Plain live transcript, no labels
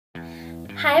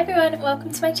Hi everyone,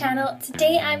 welcome to my channel.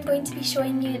 Today I'm going to be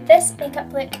showing you this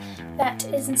makeup look that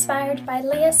is inspired by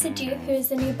Léa Seydoux, who is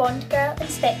the new Bond girl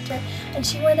inspector, and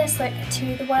she wore this look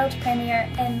to the world premiere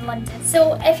in London.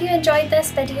 So if you enjoyed this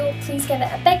video, please give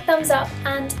it a big thumbs up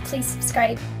and please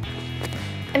subscribe.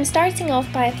 I'm starting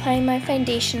off by applying my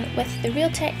foundation with the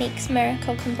Real Techniques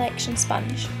Miracle Complexion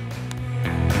Sponge.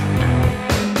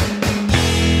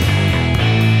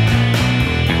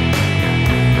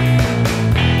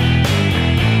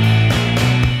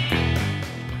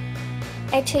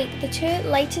 I take the two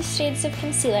lightest shades of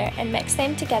concealer and mix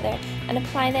them together and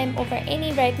apply them over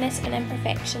any redness and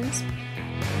imperfections.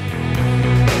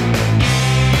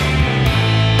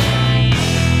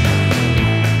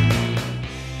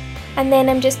 And then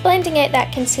I'm just blending out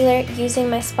that concealer using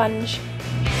my sponge.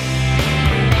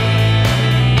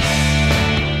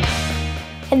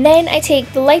 And then I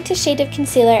take the lightest shade of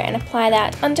concealer and apply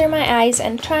that under my eyes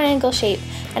in triangle shape,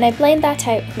 and I blend that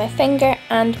out with my finger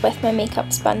and with my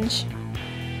makeup sponge.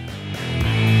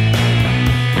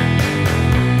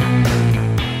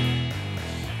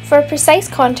 For a precise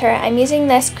contour, I'm using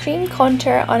this cream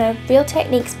contour on a Real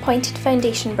Techniques pointed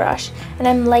foundation brush, and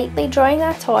I'm lightly drawing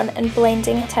that on and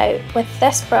blending it out with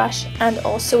this brush and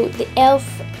also the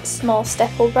e.l.f. small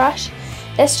stipple brush.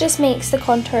 This just makes the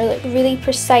contour look really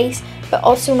precise but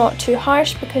also not too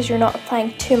harsh because you're not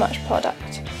applying too much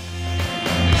product.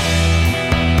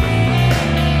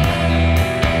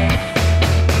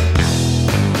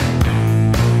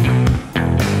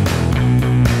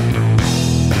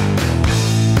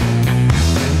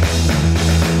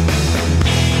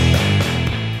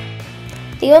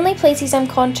 The only places I'm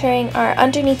contouring are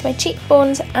underneath my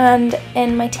cheekbones and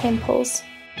in my temples.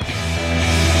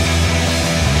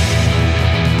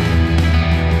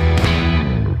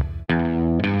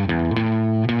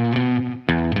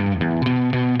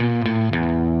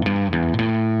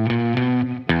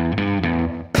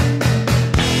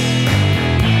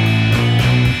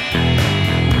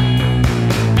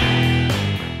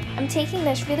 I'm taking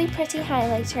this really pretty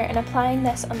highlighter and applying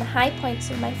this on the high points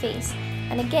of my face,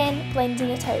 and again blending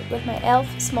it out with my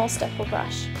e.l.f. small stipple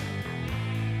brush.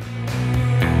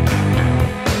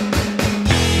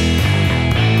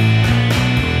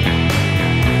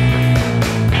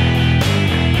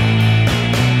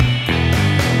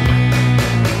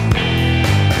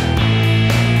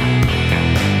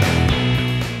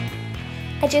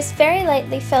 I just very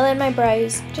lightly fill in my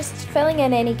brows, just filling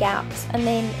in any gaps and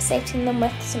then setting them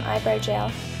with some eyebrow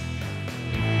gel.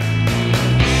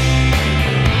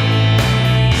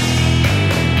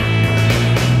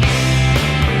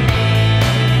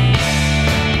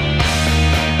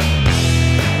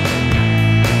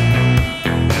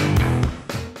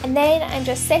 And then I'm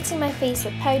just setting my face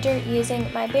with powder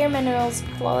using my Bare Minerals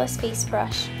Flawless Face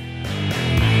Brush.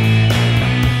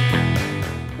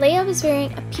 Léa was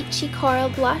wearing a peachy coral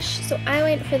blush, so I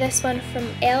went for this one from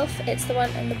e.l.f. It's the one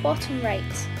on the bottom right.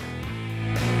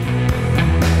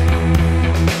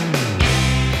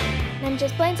 And I'm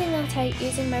just blending that out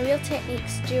using my Real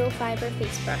Techniques Duo Fibre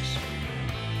Face Brush.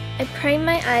 I prime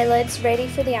my eyelids ready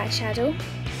for the eyeshadow.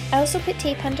 I also put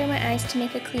tape under my eyes to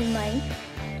make a clean line.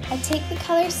 I take the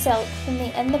colour Silk from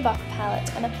the In the Buff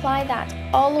palette and apply that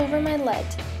all over my lid,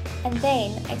 and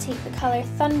then I take the colour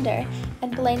Thunder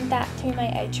and blend that through my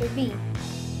outer V.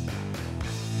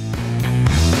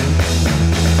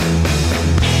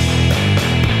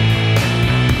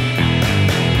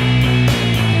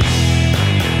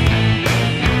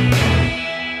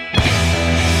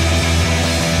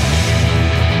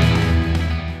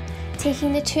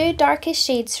 Taking the two darkest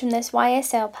shades from this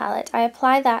YSL palette, I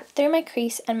apply that through my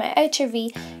crease and my outer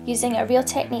V using a Real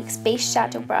Techniques base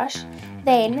shadow brush.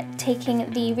 Then,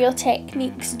 taking the Real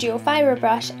Techniques Duo Fibre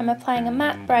brush, I'm applying a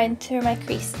matte brown through my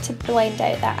crease to blend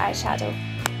out that eyeshadow.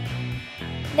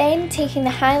 Then, taking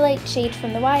the highlight shade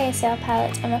from the YSL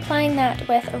palette, I'm applying that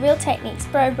with a Real Techniques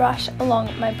brow brush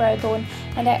along my brow bone,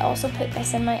 and I also put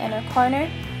this in my inner corner.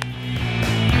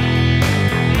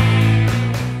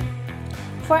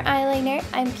 For eyeliner,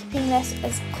 I'm keeping this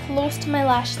as close to my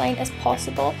lash line as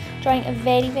possible, drawing a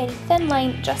very thin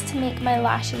line just to make my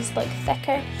lashes look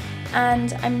thicker,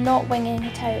 and I'm not winging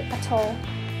it out at all.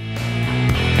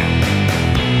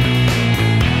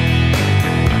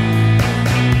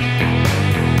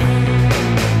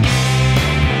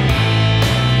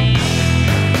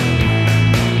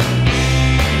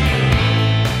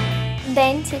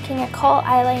 Then taking a kohl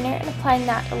eyeliner and applying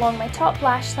that along my top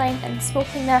lash line and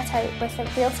smoking that out with a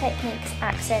Real Techniques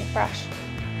accent brush.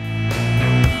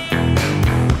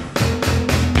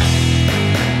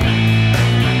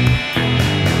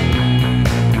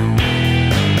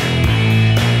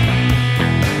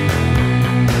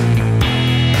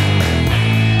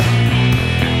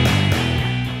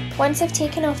 Once I've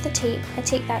taken off the tape, I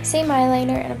take that same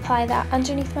eyeliner and apply that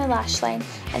underneath my lash line,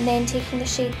 and then taking the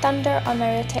shade Thunder on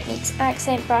my Real Techniques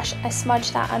accent brush, I smudge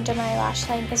that under my lash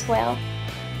line as well.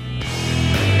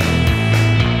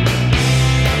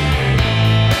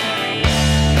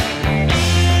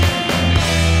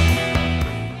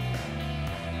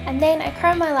 And then I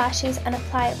curl my lashes and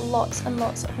apply lots and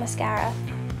lots of mascara.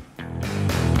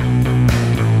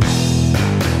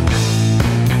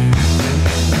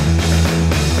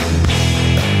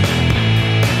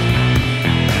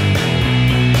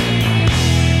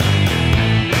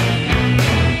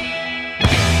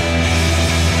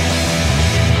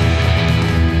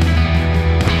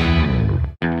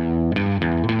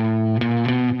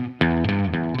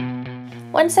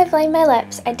 Once I've lined my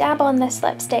lips, I dab on this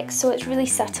lipstick so it's really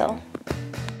subtle.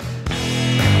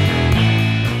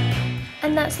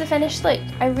 And that's the finished look.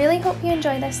 I really hope you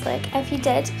enjoyed this look. If you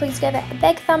did, please give it a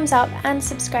big thumbs up and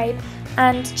subscribe,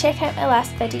 and check out my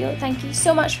last video. Thank you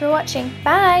so much for watching.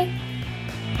 Bye!